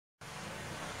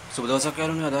සුබ දවසක්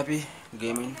යාළුවනේ. අද අපි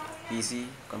gaming PC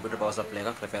computer power supply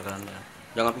එකක් රිපෙයාර් කරන්න යනවා.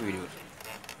 යමු අපි වීඩියෝ එකට.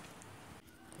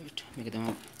 රයිට්. මේක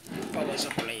තමයි පවර්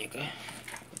සප්ලයි එක.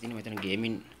 ඉතින් මෙතන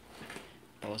ගේමින්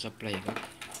පවර් සප්ලයි එකක්.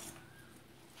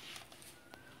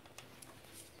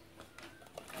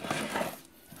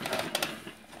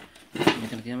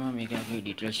 මෙතන තියෙනවා මේක අපි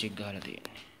ඩීටේල්ස් ටික ගහලා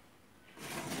තියෙන්නේ.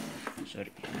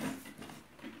 sorry.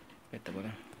 පැත්ත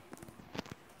බලන්න.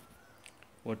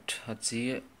 වොට්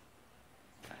 700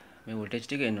 මේ වෝල්ටේජ්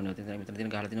ටික එන්න ඕනේ. මෙතන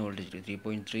තියෙන ගහලා තියෙන වෝල්ටේජ් ටික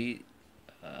 3.3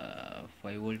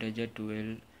 5 වෝල්ටේජ්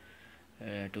 12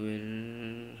 12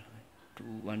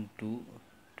 212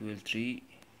 123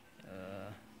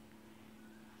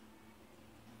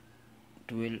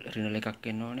 12 රිනල් එකක්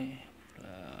එන්න ඕනේ.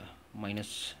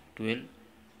 -12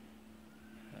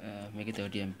 මේකේ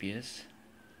 30 amperes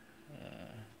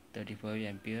 35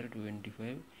 ampere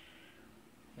 25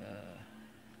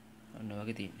 අන්න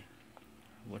වගේ තියෙන්නේ.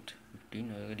 what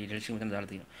 15 ඔය ඩීටේල්ස් එක මෙතන දාලා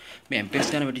තියෙනවා. මේ ඇම්පියර්ස්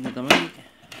ගන්න වැඩිින් තමයි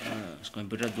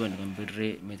කම්පියුටර් එක දුවන්නේ.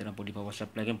 කම්පියුටරේ මෙතන පොඩි පවර්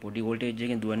සප්ලයි එකෙන් පොඩි වෝල්ටේජ්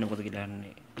එකකින් දුවන්නේ මොකද කියලා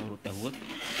අහන්නේ කවුරුත් අහුවොත්.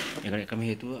 ඒකට එකම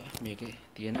හේතුව මේකේ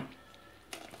තියෙන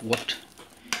what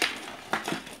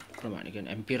ප්‍රමාණය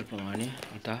කියන්නේ ඇම්පියර් ප්‍රමාණය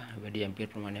ඉතා වැඩි ඇම්පියර්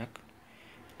ප්‍රමාණයක්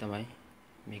තමයි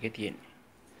මේකේ තියෙන්නේ.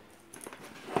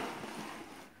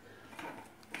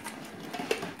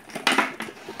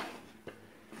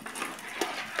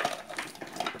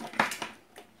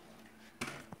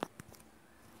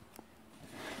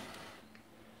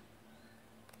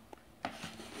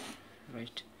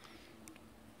 right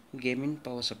gaming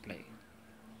power supply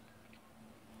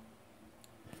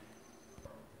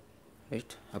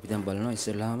right අපි දැන් බලනවා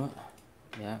ඉස්සෙල්ලාම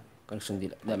මෙයා කනෙක්ෂන්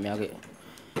දීලා දැන් මෙයාගේ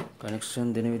කනෙක්ෂන්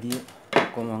දෙන විදිය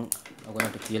කොහොම මම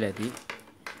ඔයගලන්ට කියලා ඇති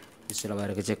ඉස්සෙල්ලා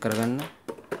වයර් එක චෙක් කරගන්න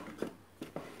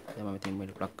දැන් මම ඉතින්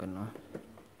මේක ප්ලග් කරනවා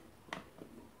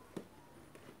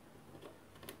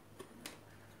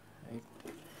right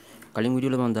කලින්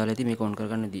වීඩියෝ වල මම දාලා ඇති මේක ඔන්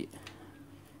කරගන්නදී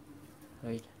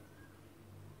right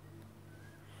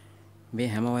මේ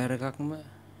හැම වයර් එකක්ම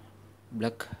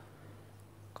බ්ලැක්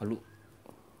කළු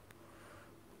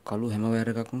හැම වයර්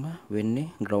එකක්ම වෙන්නේ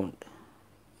ග්‍රවුන්ඩ්.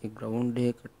 ඒ ග්‍රවුන්ඩ්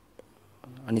එක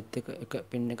අනිත් එක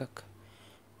පින් එකක්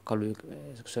කළු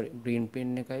sorry green පින්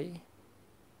එකයි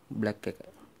බ්ලැක්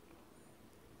එකයි.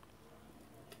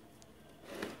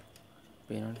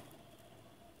 පේනවනේ.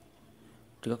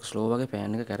 ටිකක් ස්ලෝ වගේ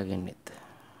පෑන් එක කරගෙන්නෙත්.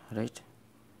 right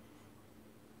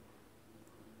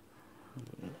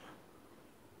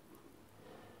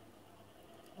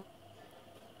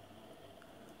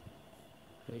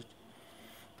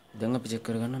දැන් අපි චෙක්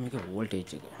කරගන්න මේක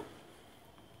වෝල්ටේජ් එක.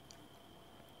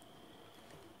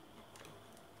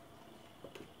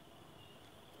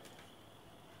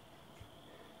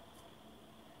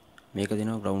 මේක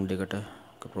දෙනවා ග්‍රවුන්ඩ් එකට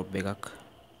ප්‍රොබ් එකක්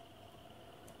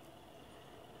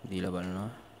දීලා බලනවා.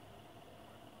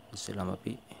 ඉස්සෙල්ලාම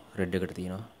අපි රෙඩ් එකට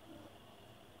තියනවා.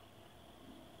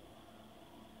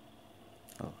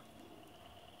 ඔව්.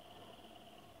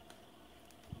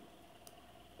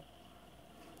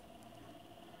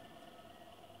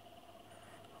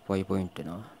 point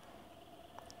එනවා.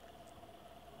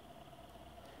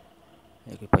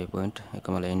 ඒකේ 5 point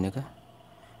එකම ලයින් එක.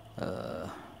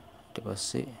 ඊට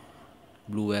පස්සේ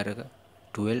blue wire එක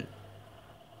 12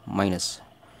 minus.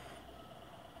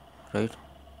 right.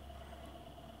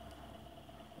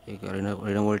 ඒක රින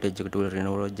වෝල්ටේජ් එක 12 රින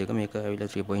වෝල්ටේජ් එක මේක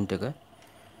ඇවිල්ලා 3 point එක. ඊට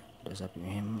පස්සේ අපි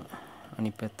මෙහෙම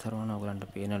අනිත් පැත්ත හරවනවා. ඔයගලන්ට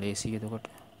පේන ලේසි එතකොට.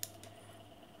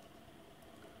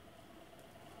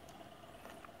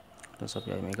 අපි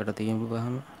මේකට තියමු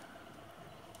ගහම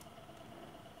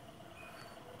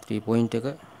 3 point එක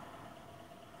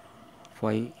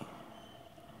 5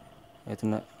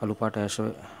 එතන අලු පාට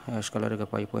ඇෂ් කලර් එක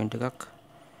 5 point එකක්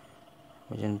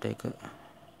මැජෙන්ටා එක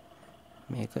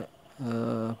මේක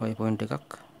 5 point එකක්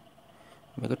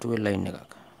මේක 12 line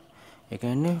එකක්. ඒ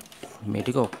කියන්නේ මේ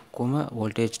ටික ඔක්කොම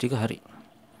වෝල්ටේජ් ටික හරි.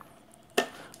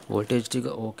 වෝල්ටේජ් ටික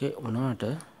ඕකේ වුණාට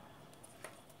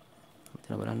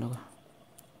මෙතන බලන්නකෝ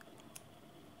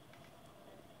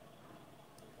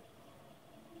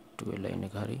 12 line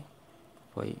එක හරි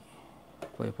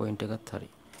 5 point එකත් හරි.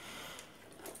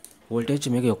 වෝල්ටේජ්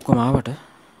මේකේ ඔක්කොම ආවට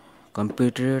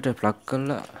කම්පියුටරේට ප්ලග්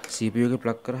කරලා CPU එකේ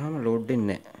ප්ලග් කරාම ලෝඩ්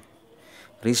වෙන්නේ නැහැ.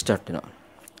 රීස්ටාර්ට් වෙනවා.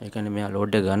 ඒ කියන්නේ මෙයා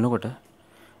ලෝඩ් එක ගන්නකොට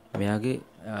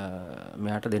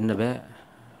මෙයාට දෙන්න බෑ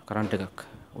කරන්ට් එකක්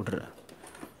උඩට.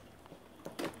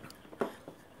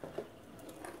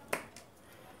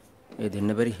 ඒ දෙන්න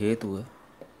බැරි හේතුව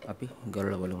අපි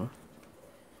ගලලා බලමු.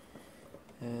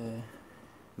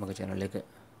 මගේ channel එක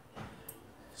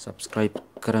subscribe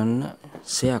කරන්න,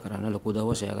 share කරන්න, ලොකු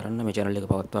උදව්වක් share කරන්න, මේ channel එක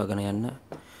පවත්වාගෙන යන්න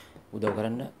උදව්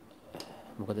කරන්න.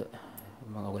 මොකද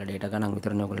මම ඔයගොල්ලෝ data ගණන්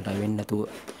විතරනේ ඔයගොල්ලන්ට අය වෙන්නේ නැතුව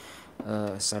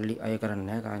සල්ලි අය කරන්නේ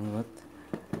නැහැ කාගෙන්වත්.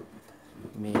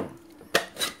 මේ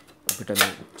අපිට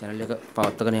මේ channel එක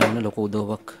පවත්වාගෙන යන්න ලොකු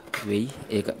උදව්වක් වෙයි.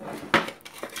 ඒක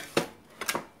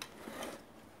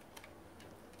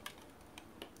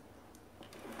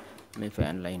මේ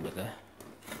ෆෑන් ලයින් එක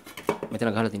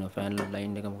මෙතන ගහලා තිනවා. ෆෑන්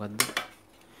ලයින් එක මොකද්ද?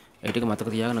 ඒ ටික මතක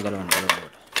තියාගෙන ගලවන්න.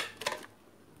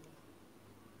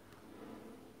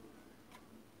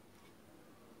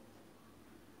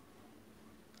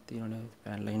 තියෙනනේ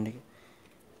ෆෑන් ලයින් එක.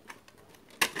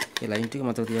 ඒ ලයින් ටික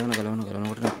මතක තියාගෙන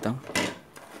ගලවනකොට නැත්තම්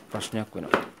ප්‍රශ්නයක්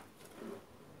වෙනවා.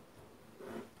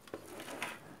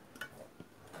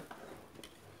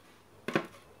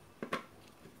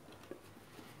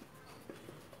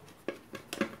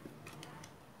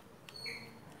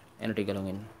 එන ටික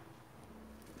ගලවගෙන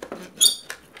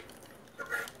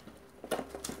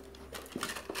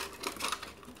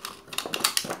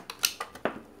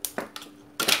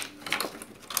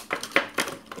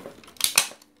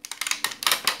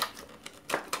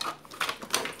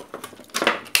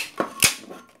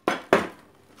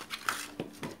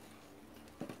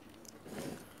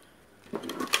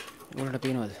ඔයාලට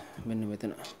පේනවද? මෙන්න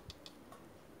මෙතන.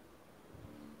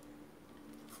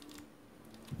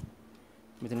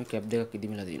 මෙතන කැප් දෙකක්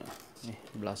ඉදිමිලා තියෙනවා. මේ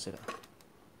බ්ලාස් එක.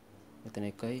 මෙතන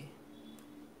එකයි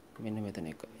මෙන්න මෙතන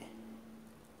එකයි.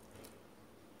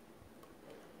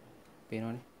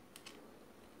 පේනවනේ?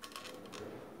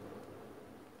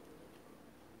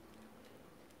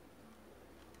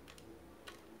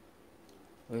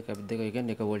 ඔය කැප් දෙක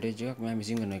කියන්නේ එක වෝල්ටේජ් එකක් මම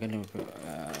මිසින් කරනවා. ඒ කියන්නේ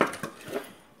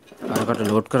අරකට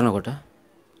ලෝඩ් කරනකොට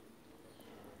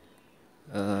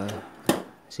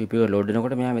CPU එක ලෝඩ්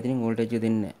වෙනකොට මෙයා මෙතනින් වෝල්ටේජ් එක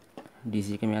දෙන්නේ නැහැ. DC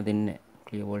එක මෙයා දෙන්නේ නැහැ.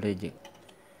 ක්ලියර් වෝල්ටේජ් එක.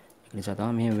 ඒක නිසා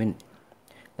තමයි මෙහෙම වෙන්නේ.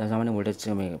 දැන් සාමාන්‍ය වෝල්ටේජ්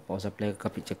එක මේ පවර් සප්ලයි එක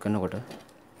අපි චෙක් කරනකොට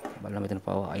බලන්න මෙතන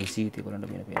පවර් IC විතර බලන්න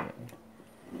පේනවා.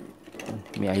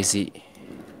 මේ IC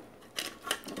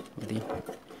ඉතින්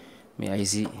මේ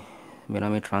IC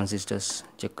මෙන්න මේ ට්‍රාන්සිස්ටර්ස්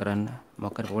චෙක් කරන්න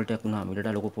මොකක් හරි ෆෝල්ට් එකක් වුණාම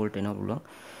ඊට ලොකු ෆෝල්ට් එනවා පුළුවන්.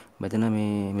 මෙතන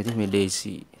මේ DC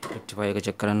රෙක්ටිෆයර් එක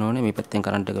චෙක් කරන්න ඕනේ. මේ පැත්තෙන්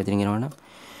කරන්ට් එක මෙතනින් එනවනම්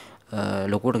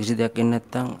ලොකුවට කිසි දෙයක් එන්නේ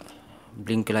නැත්නම්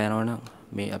බ්ලින්ක් වෙලා යනවනම්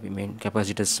මේ අපි මේන්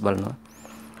කැපැසිටර්ස් බලනවා.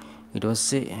 ඊට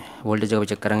පස්සේ වෝල්ටේජ් එක අපි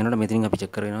චෙක් කරගෙන යනකොට මෙතනින් අපි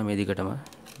චෙක් කරගෙන යනවා මේ දිගටම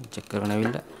චෙක් කරගෙන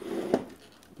ආවිල්ලා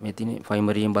මෙතන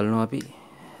ප්‍රයිමරියෙන් බලනවා අපි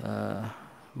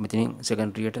මෙතනින්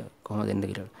සෙකන්ඩරියට කොහොමද එන්නේ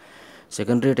කියලා.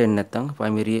 සෙකන්ඩරියට එන්නේ නැත්නම්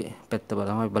ප්‍රයිමරි පැත්ත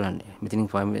බලම අපි බලන්නේ. මෙතනින්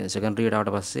සෙකන්ඩරියට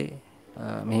ආවට පස්සේ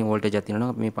මෙහි වෝල්ටේජ් එකක්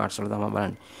තියෙනවා. මේ පාර්ට්ස් වල තමයි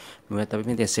බලන්නේ. මෙතන අපි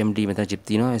මේ SMD මෙතන චිප්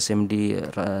තියෙනවා. SMD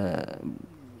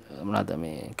මොනවාද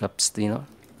මේ කැප්ස් තියෙනවා.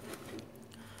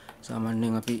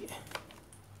 සාමාන්‍යයෙන් අපි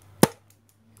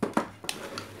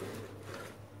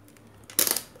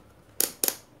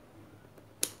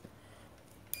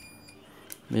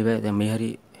මේ දැන් මේ හරි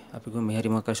අපි කොහොම මේ හරි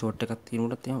මොකක් ෂෝට් එකක්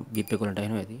තියෙනුනොත් එහෙනම් බීප් එක වලට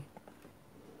එනවා ඇති.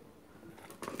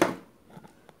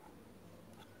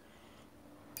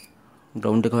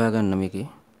 ග්‍රවුන්ඩ් එක හොයාගන්න මේකේ.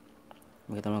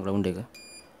 මේක තමයි ග්‍රවුන්ඩ් එක.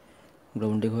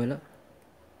 ග්‍රවුන්ඩ් එක හොයලා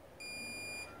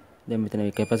දැන් මෙතන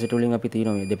මේ කැපැසිටර් වලින් අපි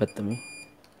තියෙනවා මේ දෙපැත්තම.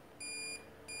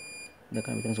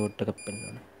 දැන් මෙතන ෂෝට් එකක්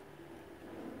පෙන්නනවා.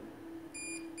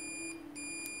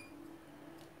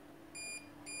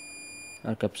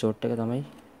 අර කැප් ෂෝට් එක තමයි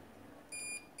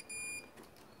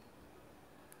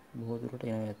බොහෝ දුරට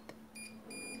යනවා ඇත්තේ.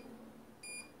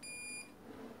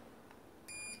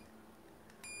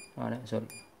 නෑ සෝරි.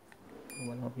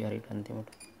 බලමු අපි හරියට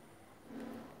අන්තිමට.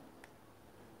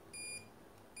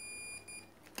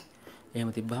 එහෙම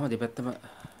තිබ්බහම දෙපැත්තම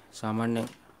සාමාන්‍යයෙන්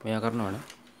මෙයා කරනවා නම්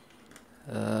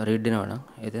රීඩ් වෙනවා නම්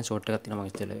එතෙන් ෂෝට් එකක් තියෙනවා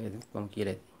මම ඉස්සෙල්ලා මම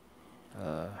කියලා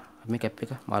ඇති. මේ කැප්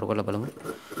එක මාරු කරලා බලමු.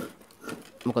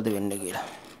 මොකද වෙන්නේ කියලා.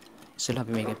 ඉස්සෙල්ලා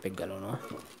අපි මේ කැප් එක ගලවනවා.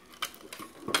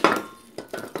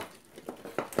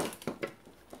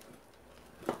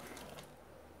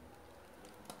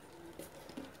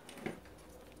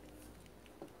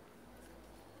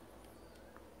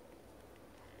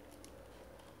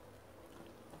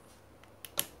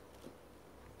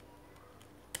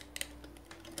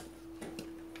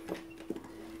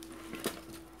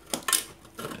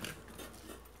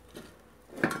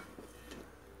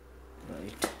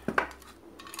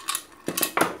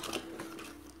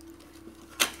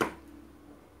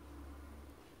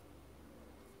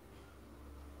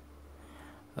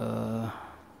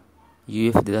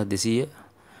 UF 2200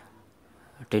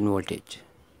 10 voltage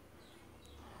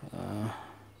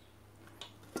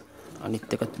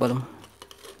අනිත් එකත් බලමු.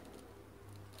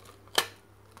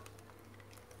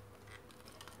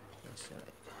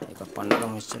 එක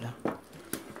පන්නගමු ඉස්සෙල්ලා.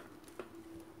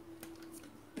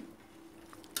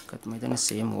 එකත් මම හිතන්නේ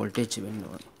same voltage වෙන්න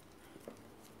ඕනේ.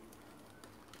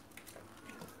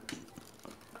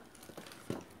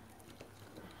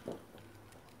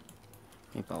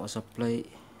 මේ power supply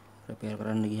repair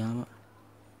කරන්න ගියාම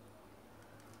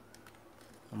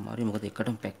අමාරුයි මොකද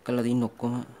එකටම පැක් කරලා තින්න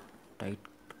ඔක්කොම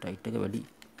ටයිට් එක වැඩි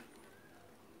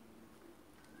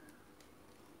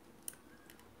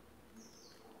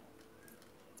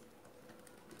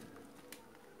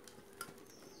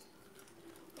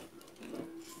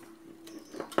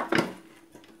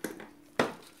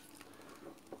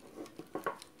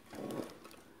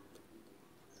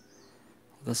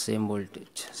ඒක same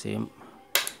voltage same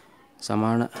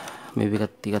සමාන මේ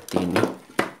විකත් ටිකක් තියෙන්නේ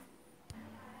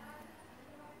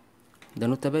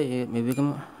දැනුත් හැබැයි මේ විකම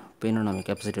පේනවා මේ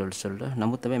කැපැසිටර්ස් වලට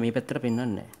නමුත් හැබැයි මේ පැත්තට පෙන්වන්නේ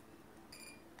නැහැ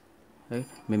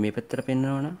රයිට් මේ පැත්තට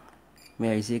පෙන්වනවා නම්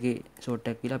මේ IC එකේ ෂෝට්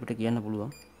එකක් කියලා අපිට කියන්න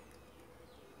පුළුවන්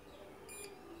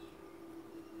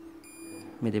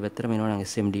මේ දෙපැත්තට මෙනවා නම්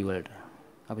SMD වලට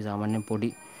අපි සාමාන්‍යයෙන් පොඩි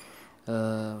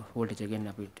වෝල්ටේජ් එක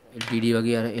කියන්නේ අපිට LED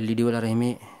වගේ අර LED වල අර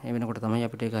එමේ වෙනකොට තමයි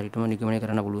අපිට ඒක හරියටම නිගමනය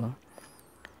කරන්න පුළුවන්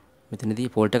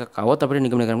මෙතනදී ෆෝල්ට් එකක් આવොත් අපිට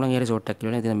නිගමනය කරන්න පුළුවන් ඊයර ෂෝට් එකක්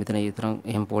කියලා නේ ඉතින් මෙතන ඒ තරම්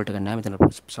එහෙම ෆෝල්ට් එකක් නැහැ මෙතන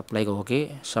සප්ලයි එක ඕකේ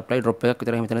සප්ලයි ඩ්‍රොප් එකක්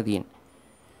විතරයි මෙතන තියෙන්නේ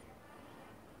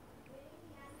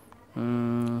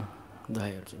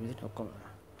 10 Hz විදිහට ඔක්කොම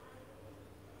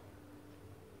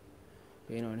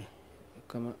පේනවනේ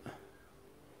එකම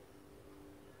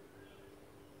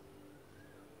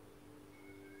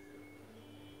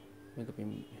මේක පින්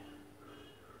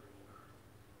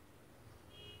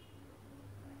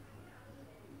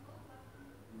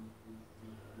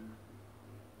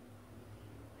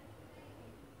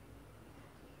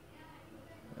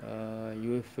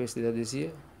UFS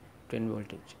 2200 10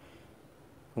 voltage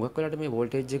මොකක් වෙලාට මේ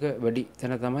voltage එක වැඩි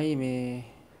තැන තමයි මේ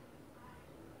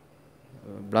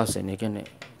බ්ලාස් වෙන්නේ. ඒ කියන්නේ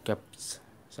කැප්ස්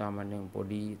සාමාන්‍යයෙන්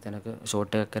පොඩි තැනක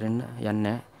ෂෝට් එකක් කරන්න යන්නේ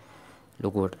නැහැ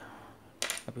ලොකුවට.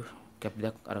 අපි කැප්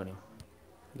දෙකක් අරගෙන යමු.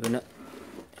 වෙන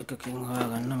එකකින්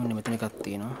හොයාගන්න මෙන්න මෙතන එකක්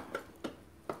තියෙනවා.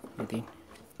 ඉතින්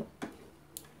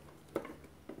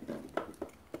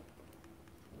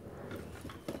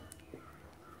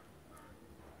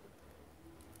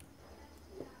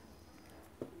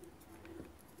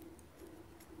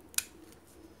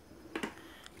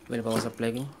වෙන පවර් සප්ලයි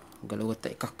එකකින් ගලවගත්ත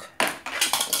එකක්.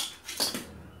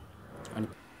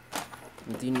 අනිත්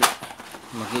ඉතින්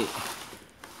මගේ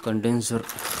කන්ඩෙන්සර්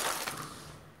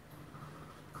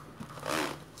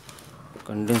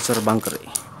බංකරේ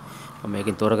මම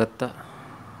මේකෙන් තෝරගත්තා.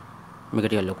 මේක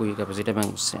ටිකක් ලොකුයි කැපැසිටර්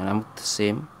මම නමුත්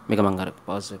සේම් මේක මම අර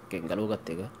පවර් එකෙන් ගලවගත්ත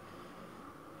එක.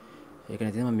 ඒක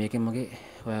නැතිනම් මම මේකෙන් මගේ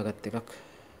හොයාගත්ත එකක්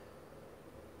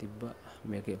තිබ්බා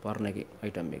මේකේ පරණ එකේ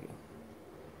අයිටම් එකේ.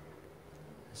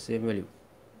 same value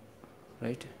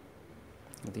right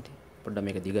ඉතින් පොඩ්ඩක්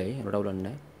මේක දිගයි ඒකට අවුලක්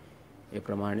නැහැ ඒ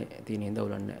ප්‍රමාණය තියෙන හින්දා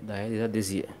අවුලක් නැහැ 10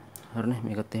 2200 හරිනේ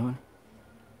මේකත් එහෙමනේ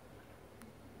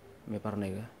මේ පරණ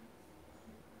එක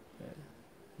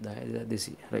 10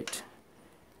 2200 right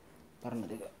පරණ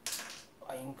දෙක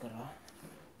අයින් කරා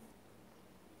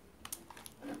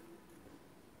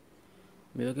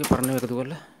මේ වගේ පරණ එකතු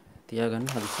කරලා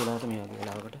තියාගන්න හදිස්සි වෙලාවට මේ වගේ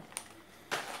වෙලාවකට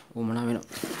උමනා වෙනවා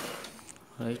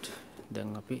right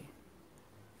දැන් අපි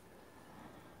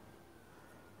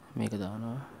මේක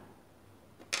දානවා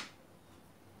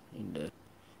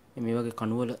මේ වගේ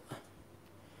කණුවල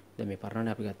දැන් මේ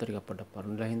පරණනේ අපි ගත්ත ටිකක් පොඩ්ඩක්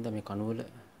පරණලා හින්දා මේ කණුවල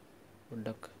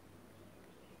පොඩ්ඩක්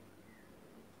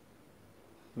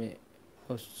මේ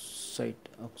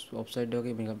ඔෆ්සයිඩ්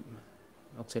වගේ මේක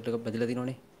ඔක්සයිඩ් එක බදලා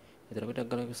දිනවනේ ඒතර අපිට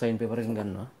අගල සයින් පේපර් එකකින්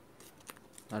ගන්නවා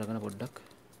අරගෙන පොඩ්ඩක්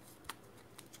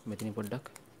මෙතනින් පොඩ්ඩක්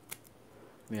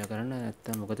මේවා කරන්න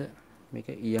නැත්තම් මොකද මේක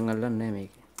ඊයන් අල්ලන්නේ නැහැ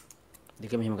මේක.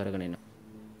 දෙකම මෙහෙම කරගෙන එනවා.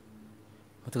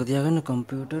 මතක තියාගන්න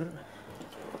කම්පියුටර්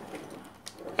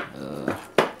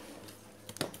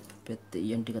පැත්තේ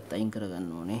ඊයන් ටිකත් අයින්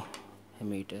කරගන්න ඕනේ.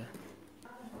 හැමීට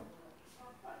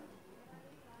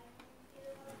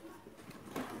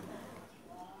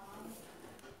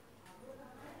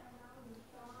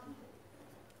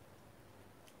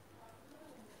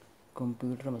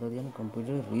කම්පියුටර් මතක තියාගන්න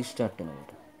කම්පියුටර් රීස්ටාර්ට්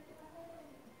වෙනකොට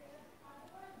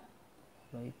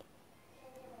right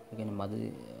ඒ කියන්නේ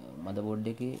මද බෝඩ්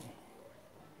එකේ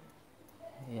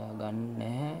එයා ගන්න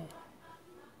නැහැ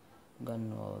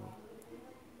ගන්නවා වගේ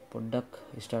පොඩ්ඩක්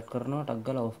ස්ටාර්ට් කරනවා ටක්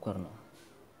ගාලා ඔෆ් කරනවා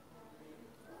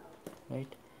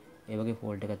right ඒ වගේ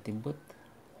ෆෝල්ට් එකක් තිබ්බොත්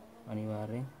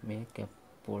අනිවාර්යෙන් මේ කැප්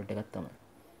ෆෝල්ට් එකක් තමයි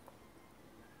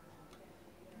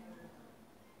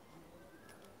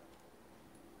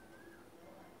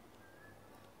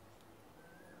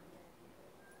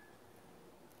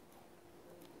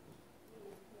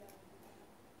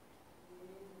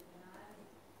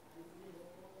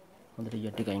හොඳට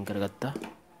ඊට ටික අයින් කරගත්තා.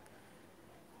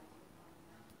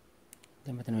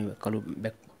 දැන් මෙතන මේ කළු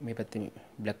බැක් මේ පැත්තේ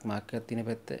බ්ලැක් මාක් එකක් තියෙන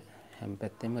පැත්ත හැම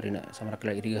පැත්තෙම රින සමහරක්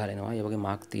වෙලා ඉරි ගහලා එනවා. ඒ වගේ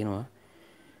මාක් තියෙනවා.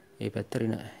 මේ පැත්ත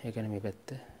ඍණ, ඒ කියන්නේ මේ පැත්ත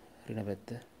ඍණ පැත්ත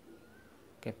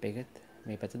කැප් එකෙත්,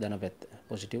 මේ පැත්ත ධන පැත්ත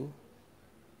පොසිටිව්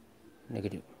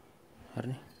නෙගටිව්.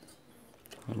 හරිනේ.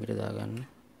 අපිට දාගන්න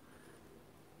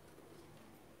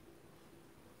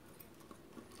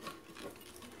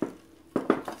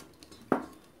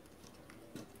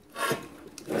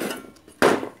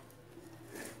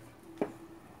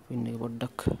පින් එක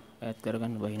පොඩ්ඩක් ඈත්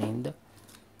කරගන්න බයින හින්දා.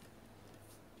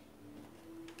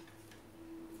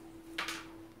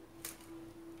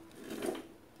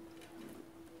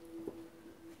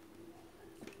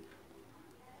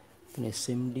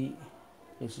 SMD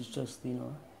resistors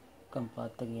තියෙනවා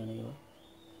කම්පාත්ත කියන ඒවා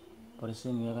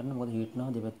පරිස්සම් මේවා ගන්න. මොකද හීට්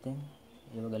නවා දෙපැත්තෙන්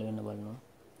ඒව ගලවෙන්න බලනවා.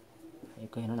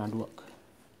 ඒක වෙන නඩුවක්.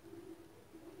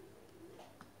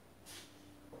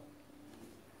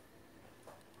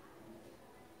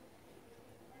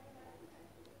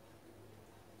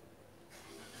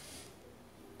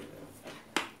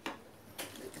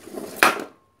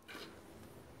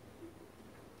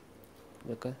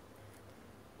 දෙක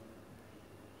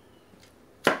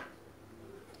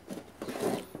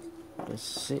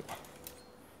පස්සේ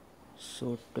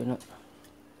ෂෝට් වෙන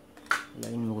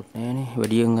ලයින් මොකුත් නැහැනේ.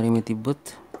 වැඩියෙන් හරි මේ තිබ්බොත්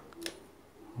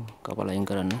කපලා අයින්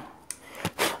කරන්න.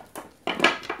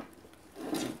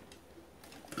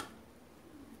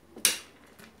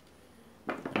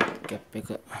 කැප් එක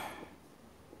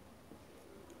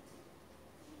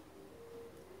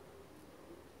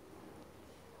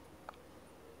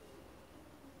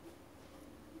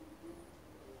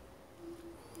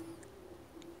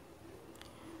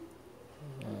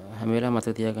හැම වෙලාවෙම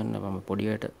මතක තියාගන්න. මම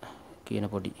පොඩියට කියන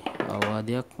පොඩි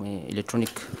අවවාදයක්, මේ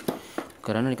ඉලෙක්ට්‍රොනික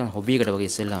කරන්න නිකන් හොබි එකට වගේ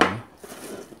ඉස්සෙල්ලාම.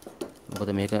 මොකද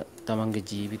මේක තමන්ගේ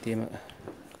ජීවිතේම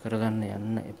කරගන්න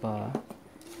යන්න එපා.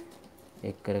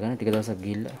 ඒක කරගන්න ටික දවසක්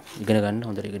ගිහිල්ලා ඉගෙන ගන්න,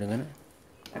 හොඳට ඉගෙනගෙන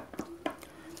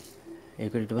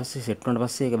ඒක ඊට පස්සේ සෙට් වුණාට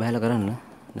පස්සේ ඒක බහැලා කරන්න.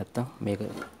 නැත්තම්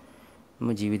මේකම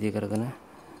ජීවිතේ කරගෙන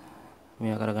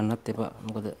මේවා කරගන්නත් එපා.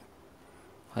 මොකද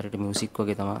හරියට මියුසික්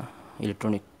වගේ තමයි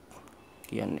ඉලෙක්ට්‍රොනික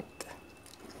කියන්නේ.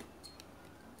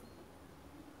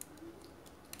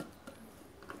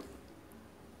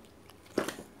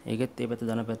 ඒකෙත් ඒ පැත්ත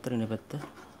ධන පැත්ත ඍණ පැත්ත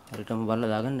හරියටම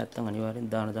බලලා දාගන්න. නැත්නම් අනිවාර්යෙන්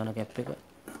දාන කැප් එක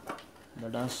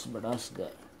බඩාස්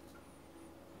ගා.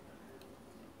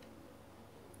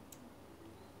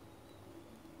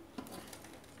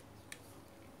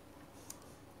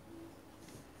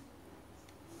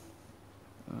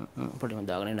 පොඩිම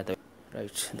දාගෙන නැත.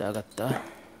 රයිට් දාගත්තා.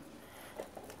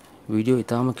 වීඩියෝ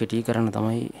ඉතාලම කෙටි කරන්න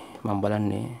තමයි මම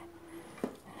බලන්නේ.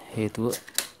 හේතුව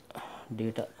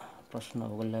ඩේටා ප්‍රශ්න,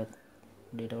 ඔයගොල්ලෝ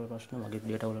ඩේටා වල ප්‍රශ්න, මගේ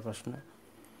ඩේටා වල ප්‍රශ්න,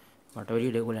 මට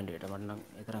වැඩි ඔයගොල්ලන් ඩේටා මට නම්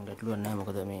ඒ තරම් ගැටලුවක් නැහැ.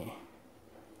 මොකද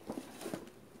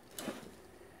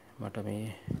මට මේ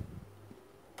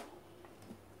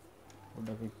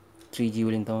පොඩ්ඩක් 3G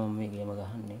වලින් තමයි මේ ගේම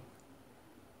ගහන්නේ.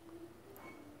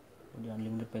 පොඩි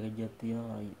අන්ලිමිටඩ් පැකේජ් එකක්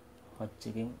තියෙනවා හච්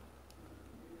එකෙන්.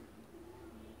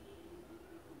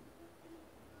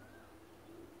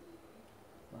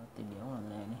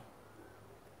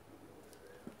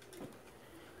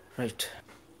 Right.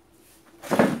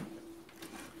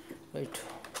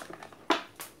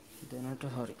 දැනට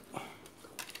හරි.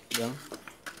 දැන්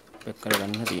පැක්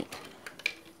කරගන්න තියෙනවා.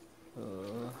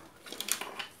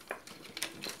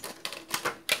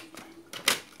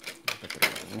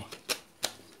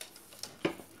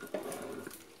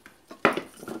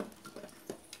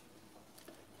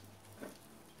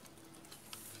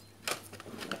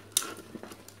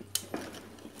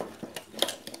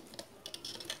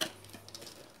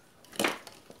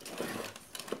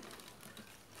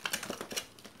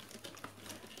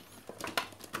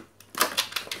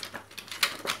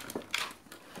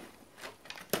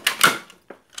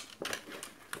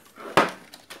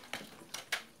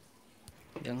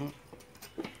 දැන්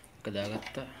එක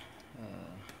දාගත්තා.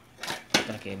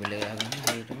 එතන කේබල් එක ගන්න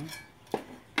හරියටම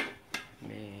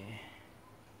මේ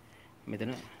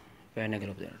මෙතන ෆෑන් එක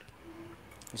ගලපු දෙන්නට.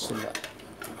 ඉස්සෙල්ලා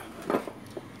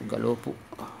ගලවපු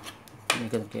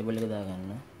මේක කේබල් එක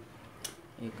දාගන්න.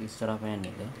 ඒක ඉස්සරහා ෆෑන්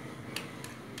එක.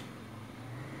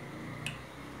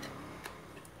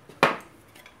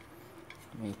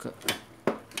 මේක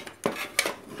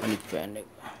අනිත් ෆෑන් එක.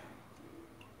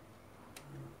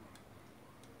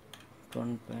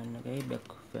 front fan එකයි back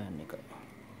fan එකයි.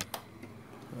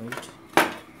 right.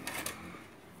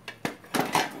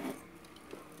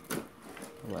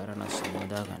 වයරනස්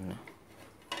හදා ගන්න.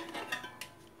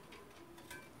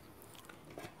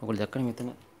 ඔයගොල්ලෝ දැක්කනේ මෙතන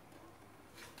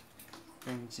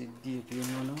සිද්ධිය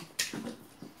කියනවා නම්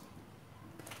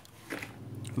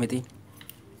මෙතන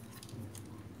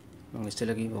මම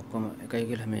ඉස්සෙල්ලා කිව්ව ඔක්කොම එකයි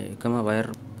කියලා. මේ එකම වයර්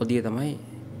පොදිය තමයි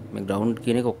මේ ග්‍රවුන්ඩ්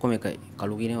කියන එක ඔක්කොම එකයි.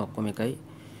 කළු කියන එක ඔක්කොම එකයි.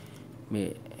 මේ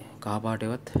කහ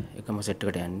පාටේවත් එකම සෙට්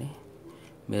එකට යන්නේ.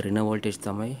 මේ රින වෝල්ටේජ්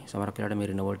තමයි සමහරක් වෙලාවට මේ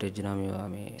රින වෝල්ටේජ් නා මේවා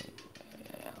මේ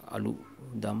අලු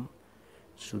දම්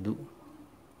සුදු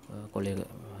කොලයක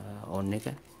ඔන් එක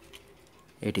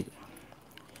ඒ ටික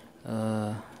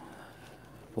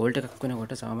ෆෝල්ට් එකක්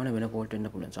වෙනකොට සාමාන්‍ය වෙන ෆෝල්ට්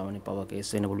වෙන්න පුළුවන්. සාමාන්‍ය පවර්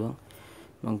කේස් වෙන්න පුළුවන්.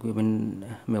 මම කිව්වේ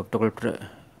මේ ඔක්ටෝ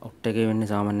එකේ වෙන්නේ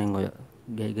සාමාන්‍යයෙන් ඔය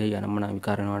ගයි යනමන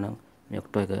විකාර වෙනවා නම් මේ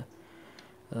ඔක්ටෝ එක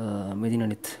මෙදින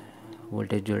අනිත්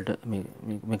වෝල්ටේජ් වලට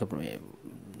මේක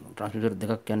ට්‍රාන්ස්මිටර්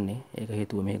දෙකක් යන්නේ. ඒක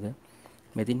හේතුව මේක.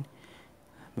 මෙතින්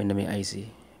මෙන්න මේ IC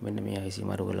මෙන්න මේ IC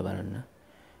මාරු කරලා බලන්න.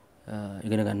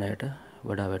 ඉගෙන ගන්න අයට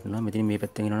වඩා වැටෙනවා. මෙතින් මේ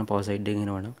පැත්තෙන් එනවනම් පවර් සයිඩ් එකෙන්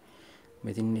එනවනම්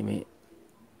මෙතින් මේ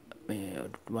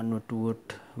 1 2 වෝල්ට්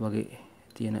වගේ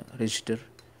තියෙන රෙසිස්ටර්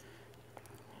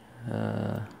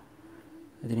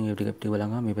ඉතින් ඒ ටික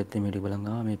බලංගා මේ පැත්තේ මේ ටික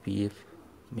බලංගා මේ PF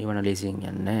මේවන ලේසියෙන්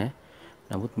යන්නේ නැහැ.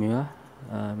 නමුත් මේවා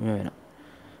වෙනවා.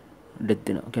 ඩෙත්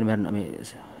වෙනවා. කියන්නේ මරන මේ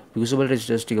පියුසබල්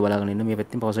රෙසිස්ටර්ස් ටික බලාගෙන ඉන්න මේ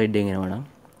පැත්තෙන් පවර් සයිඩ් එකෙන් එනවා නම්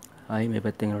ආයි මේ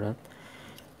පැත්තෙන් එනකොට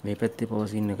මේ පැත්තේ පවර්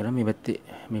සීන් එක කරලා මේ පැත්තේ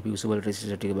මේ පියුසබල්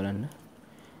රෙසිස්ටර් ටික බලන්න.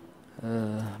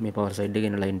 මේ පවර් සයිඩ්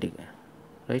එකේ එන ලයින් ටික.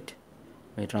 රයිට්.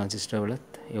 මේ ට්‍රාන්සිස්ටර්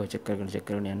වලත් ඒව චෙක්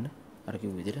කරගෙන යන්න. අර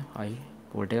කිව්ව විදිහට ආයි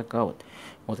ෆෝල්ට් එකක් ආවොත්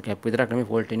මොකද කැප් විතරක් නෙමෙයි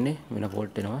ෆෝල්ට් එන්නේ වෙන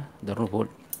ෆෝල්ට් එනවා දරුණු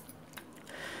ෆෝල්ට්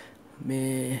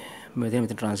මෙතන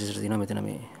ට්‍රාන්සිස්ටර් තියෙනවා මෙතන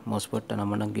මේ MOSFET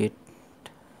අනම්මනම් ගේට්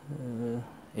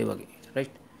ඒ වගේ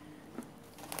රයිට්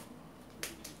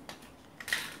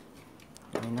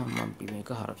එහෙනම් මම මේක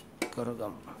හරක්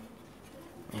කරගමු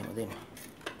එහෙම දෙන්න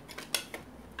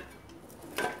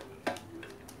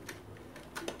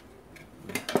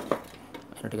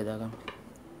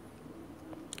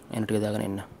එන ටික දාගන්න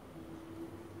එන්න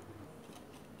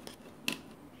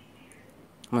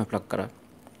මම ප්ලග් කරා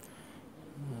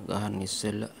ගහන්න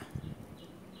ඉස්සෙල්ලා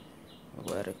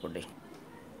වයර් එක පොඩ්ඩයි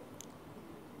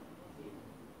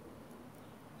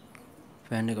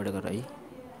ෆෑන් එක වැඩ කරයි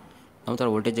නමුත්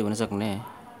අර වෝල්ටේජ් එක වෙනසක් නැහැ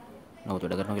නමුත්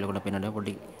වැඩ කරනවා කියලා කොට පේනවා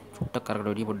පොඩි ෆුට්ටක් කරකට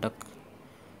වැඩි පොඩ්ඩක්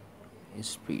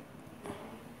ස්පීඩ්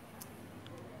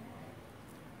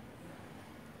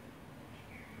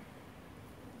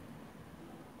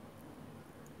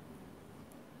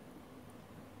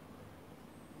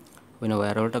වෙන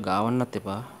වයර් වලට ගාවන්නත්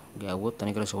එපා. ගෑවුවොත්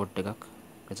තනිකර ෂෝට් එකක්.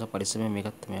 ඒ නිසා පරිස්සමෙන්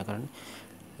මේකත් මෙයා කරන්න.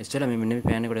 ඉස්සෙල්ලා මේ මෙන්න මේ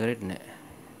ෆෑන් එක කොට කරෙන්නේ නැහැ.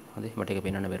 හරි මට ඒක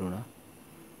පේනන්න බැරි වුණා.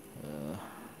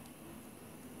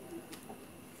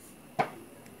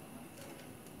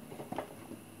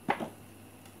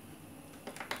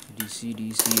 DC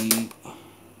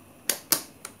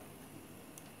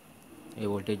ඒ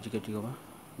වෝල්ටේජ් එක ටිකම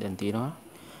දැන් තියෙනවා.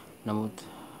 නමුත්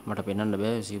මට පේනන්න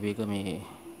බෑ CP එක මේ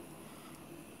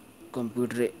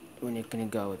කම්පියුටරේ වෙන කෙනෙක්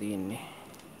ගාව තියෙන්නේ.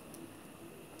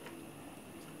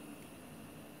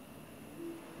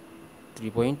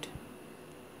 -3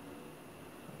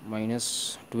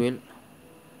 -12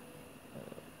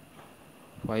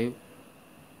 5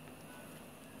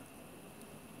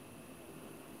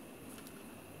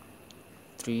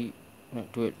 3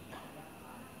 12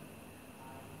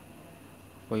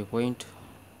 5 point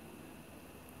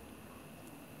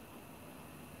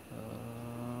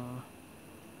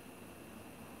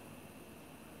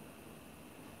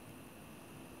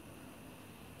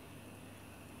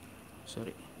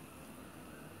sorry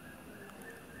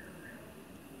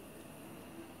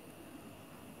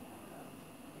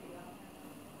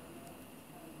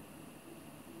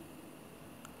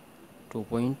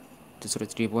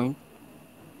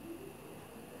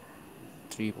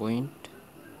 3 point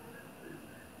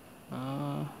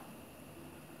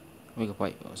මේක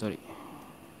 5 sorry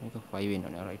මේක 5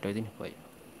 වෙනවනේ right I think 5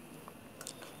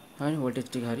 හරි වෝල්ටේජ්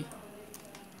ටික හරි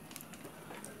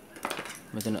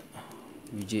මෙතන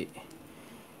VJ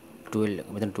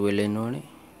 12 මෙතන 12 එන්න ඕනේ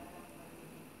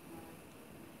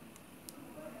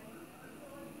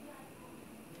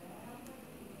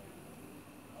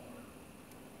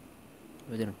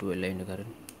මෙතන 12 එන්න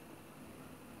කරන්නේ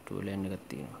 12 එන්න එකක්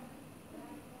තියෙනවා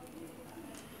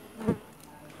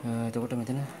එතකොට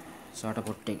මෙතන SATA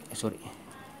port එක sorry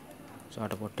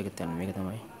SATA port එකත් යනවා මේක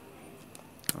තමයි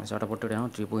SATA port එකට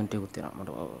යනවා 3 point එකකුත් යනවා මට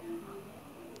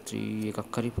 3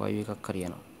 එකක් හරි 5 එකක් හරි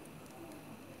යනවා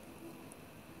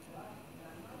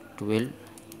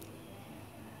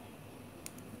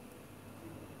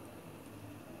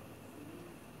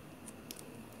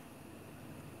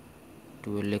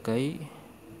 12 එකයි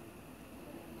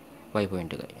 5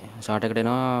 point එකයි SATA එකට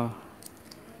එනවා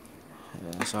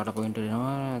SATA point එකට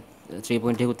එනවා 3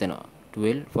 point එකකුත් එනවා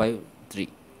 12 5 3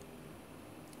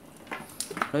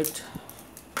 right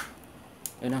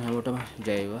එහෙනම් හැමෝටම ජය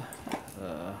වේවා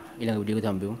ඊළඟ වීඩියෝ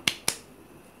එකේ හම්බෙමු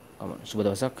සුබ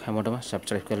දවසක් හැමෝටම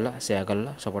සබ්ස්ක්‍රයිබ් කරලා ෂෙයා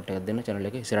කරලා සපෝට් එකක් දෙන්න channel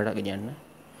එක ඉස්සරහට ගෙනියන්න.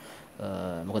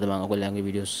 මොකද මම ඔයගොල්ලන්ගේ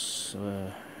වීඩියෝස්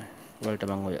වලට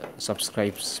මම ඔය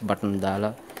subscribes button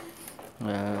දාලා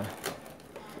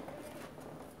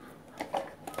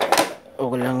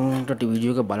ඔයගොල්ලන්ට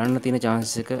වීඩියෝ එක බලන්න තියෙන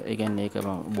chance එක ඒ කියන්නේ ඒක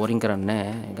මම බෝරින් කරන්නේ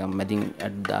නැහැ. ඒක මැදින්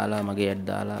ඇඩ් දාලා මගේ ඇඩ්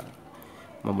දාලා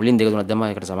මම මුලින් දෙක තුනක්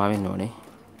දැම්මා. ඒකට සමා වෙන්න ඕනේ.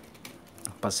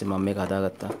 පස්සේ මම මේක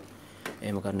හදාගත්තා.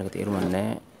 එහෙම කරන එක තේරුමක්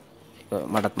නැහැ. ඒක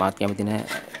මටත් මාත් කැමති නැහැ.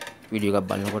 වීඩියෝ එකක්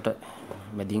බලනකොට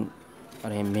මැදින්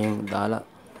අර මෙහෙන් දාලා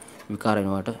විකාර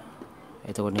වෙනවට.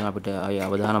 එතකොට නේ අපිට ආයේ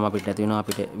අවධානම අපිට නැති වෙනවා.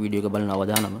 අපිට වීඩියෝ එක බලන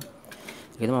අවධානම.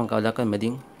 ඒක තමයි මම කවදාකවත්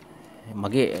මැදින්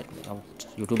මගේ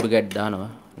YouTube එක ඇඩ්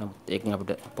දානවා. නමුත් ඒකෙන්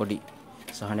අපිට පොඩි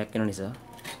සහනයක් වෙන නිසා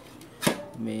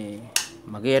මේ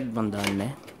මගේ ඇඩ් මම දාන්නේ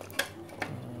නැහැ.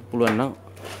 පුළුවන් නම්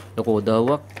ලොකු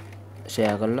උදව්වක්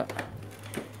ෂෙයා කරලා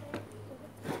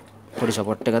පොඩි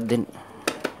සපෝට් එකක් දෙන්න.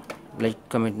 ලයික්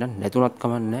කමෙන්ට් නම් නැතුණත්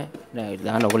කමන්නේ නැහැ.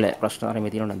 දාන්න ඔයගොල්ලෝ ප්‍රශ්න අර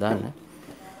මේ තියෙනවා දාන්න.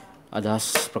 අදහස්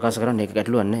ප්‍රකාශ කරන්න ඒක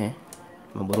ගැටලුවක් නැහැ.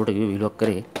 මම බොරුවට කිව්ව විලුවක්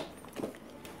කරේ.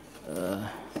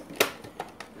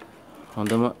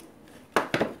 හොඳම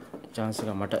chance එක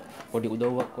මට පොඩි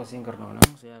උදව්වක් වශයෙන් කරනවා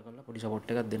නම් ෂෙයා කරලා පොඩි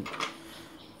සපෝට් එකක් දෙන්න.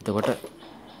 එතකොට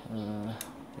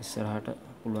ඉස්සරහට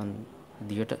පුළුවන්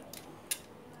දිගට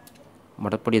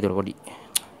මට පොඩි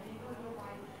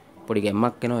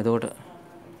ගැම්මක් එනවා. එතකොට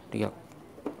ටිකක්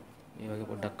මේ වගේ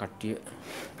පොඩ්ඩක් කට්ටිය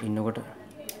ඉන්නකොට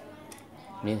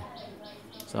නේද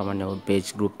සාමාන්‍ය පේජ්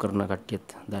ගෲප් කරන කට්ටියත්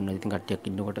දන්නවා. ඉතින් කට්ටියක්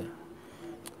ඉන්නකොට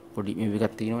පොඩි මේ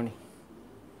එකක් තියෙනවනේ.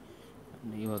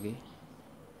 මේ වගේ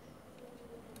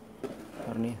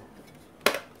හරිනේ.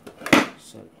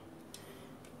 සරි.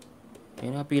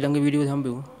 එහෙනම් අපි ඊළඟ වීඩියෝ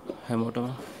හම්බෙමු. හැමෝටම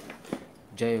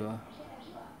ජය වේවා.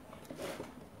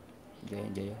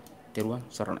 ජය තෙරුවන්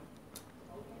සරණයි.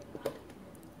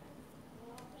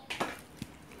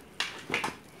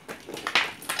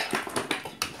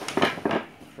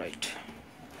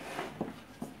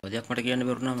 දෙයක් මට කියන්න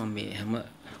බැරුණා. මම මේ හැම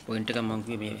පොයින්ට් එකක් මම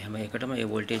කිව්වේ මේ හැම එකටම ඒ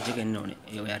වෝල්ටේජ් එක එන්න ඕනේ.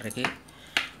 ඒ වයර් එකේ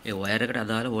ඒ වයර් එකට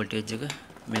අදාළ වෝල්ටේජ් එක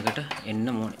මේකට එන්න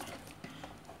ඕනේ.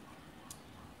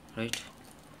 රයිට්.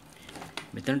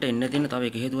 මෙතනට එන්න තියෙන තව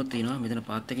එක හේතුවක් තියෙනවා. මෙතන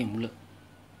පාත් එකේ මුල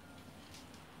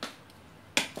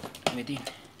මේ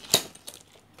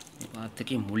පාත්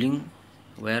එකේ මුලින්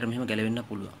වයර් මෙහෙම ගැලවෙන්න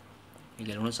පුළුවන්. මේ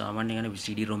ගැලවුණොත් සාමාන්‍යයෙන් යන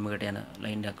CD ROM එකට යන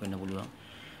ලයින් එකක් වෙන්න පුළුවන්.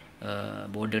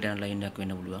 බෝඩ් එකට යන ලයින් එකක්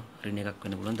වෙන්න පුළුවන්. රින් එකක්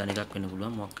වෙන්න පුළුවන්. ධන එකක් වෙන්න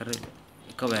පුළුවන්. මොකක් කර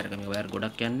එක වයර් එක මේ වයර්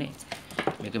ගොඩක් යන්නේ.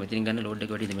 මේක මෙතනින් ගන්න ලෝඩ්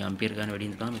එක වැඩිද මේ ඇම්පියර් ගන්න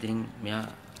වැඩිද තමයි මෙතනින් මෙයා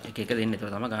එක එක දෙන්නේ. ඒක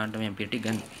තමයි ගන්නට මේ ඇම්පියර් ටික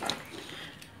ගන්න.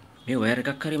 මේ වයර්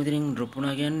එකක් හරි මෙතනින් ඩ්‍රොප්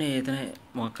වුණා කියන්නේ එතන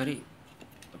මොකක් හරි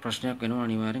ප්‍රශ්නයක් වෙනවා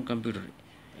අනිවාර්යෙන් කම්පියුටරේ.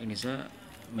 ඒ නිසා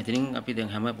මෙතනින් අපි දැන්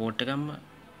හැම පෝට් එකක්ම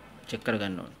චෙක්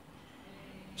කරගන්න ඕනේ.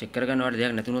 චෙක් කරගන්න ඕනේ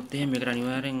දෙයක් නැතුනොත් එහෙම මේකට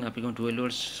අනිවාර්යෙන් අපි කොහොම 12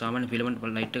 volts සාමාන්‍ය ෆිලමන්ට්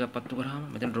ලයිට් එකක් පත්තු කරාම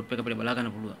මෙතන ඩ්‍රොප් එක අපිට බලා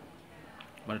ගන්න පුළුවන්.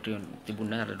 මට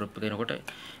තිබුණා අර ඩ්‍රොප් එක එනකොට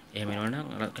එහෙම වෙනවනම්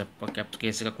අර කැප්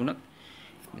කේස් එකක් වුණත්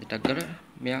මෙතනක් ගාලා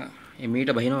මෙයා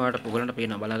එමීට බහිනවා. ඔයාලට ඔයගලන්ට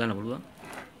පේනවා බලා ගන්න පුළුවන්.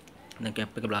 දැන්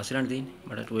කැප් එක බ්ලාස්ට් වෙලානේ තියෙන්නේ.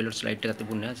 මට 12 volts ලයිට් එකක්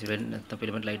තිබුණේ නැහැ. සිවෙන් නැත්නම්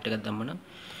ෆිලමන්ට් ලයිට් එකක් දැම්මනම්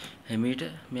එමීට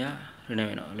මෙයා රින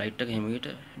වෙනවා. ලයිට් එක එමීට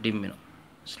ඩිම් වෙනවා.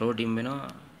 ස්ලෝ ඩිම් වෙනවා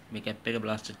මේ කැප් එක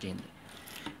බ්ලාස්ට් වෙච්ච ඉඳන්.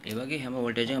 ඒ වගේ හැම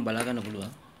වෝල්ටේජ් එකම බලා ගන්න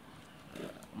පුළුවන්.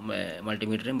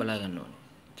 මල්ටිමීටරෙන් බලා ගන්න ඕනේ.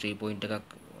 3 point එකක්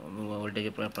වෝල්ටේජ්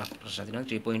ප්‍රශ්න තියෙනවා.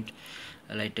 3 point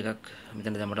ලයිට් එකක්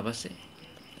මෙතන දැම්මට පස්සේ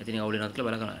එතනින් අවුල් වෙනවද කියලා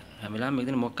බලා ගන්න. හැම වෙලාවෙම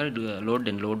මෙතන මොකක් හරි ලෝඩ්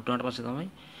වුණාට පස්සේ තමයි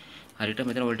හරියට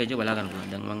මෙතන වෝල්ටේජ් එක බලා ගන්න පුළුවන්.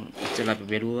 දැන් මම ඉස්සෙල්ලා අපි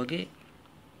බැලුවා වගේ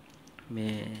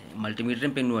මේ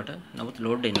මල්ටිමීටරෙන් පෙන්නුවට නමුත්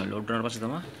ලෝඩ් එනවා. ලෝඩ් වුණාට පස්සේ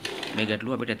තමයි මේ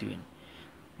ගැටලුව අපිට ඇති වෙන්නේ.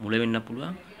 මුල වෙන්නත්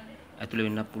පුළුවන්, ඇතුලේ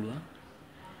වෙන්නත් පුළුවන්,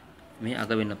 මේ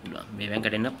අග වෙන්නත් පුළුවන්, මේ වෙන්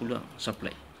කැඩෙන්නත් පුළුවන්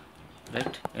සප්ලයි.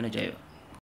 රයිට්. එන ජය වේවා.